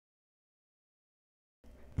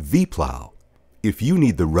V-Plow. If you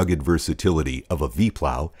need the rugged versatility of a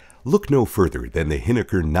V-Plow, look no further than the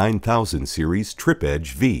Hiniker 9000 series Trip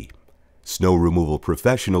Edge V. Snow removal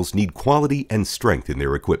professionals need quality and strength in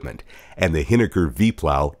their equipment, and the Hiniker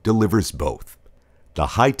V-Plow delivers both. The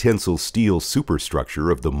high-tensile steel superstructure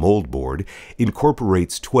of the mold board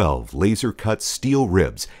incorporates 12 laser-cut steel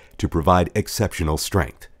ribs to provide exceptional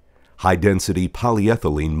strength. High-density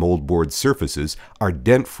polyethylene mold board surfaces are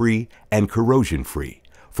dent-free and corrosion-free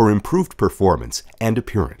for improved performance and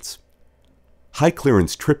appearance.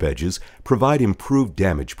 High-clearance trip edges provide improved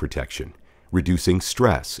damage protection, reducing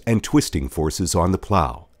stress and twisting forces on the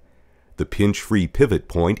plow. The pinch-free pivot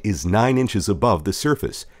point is 9 inches above the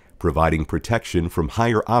surface, providing protection from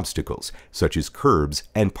higher obstacles such as curbs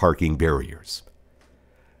and parking barriers.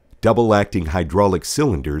 Double-acting hydraulic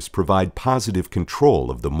cylinders provide positive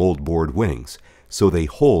control of the mold board wings, so they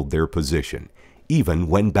hold their position, even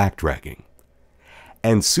when backdragging.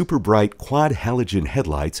 And super bright quad halogen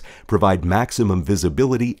headlights provide maximum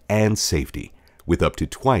visibility and safety, with up to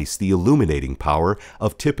twice the illuminating power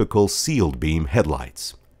of typical sealed beam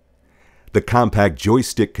headlights. The compact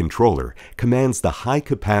joystick controller commands the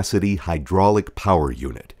high-capacity hydraulic power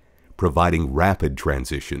unit, providing rapid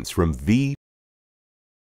transitions from V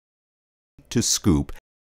to scoop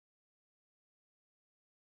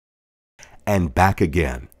and back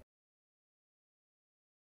again.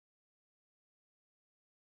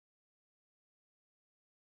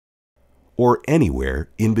 Or anywhere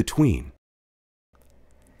in between.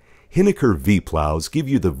 Hiniker V-Plows give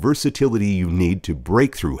you the versatility you need to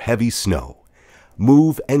break through heavy snow,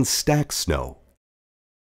 move and stack snow,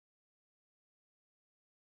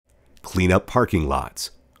 clean up parking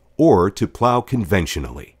lots, or to plow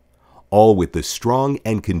conventionally, all with the strong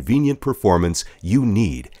and convenient performance you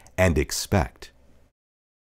need and expect.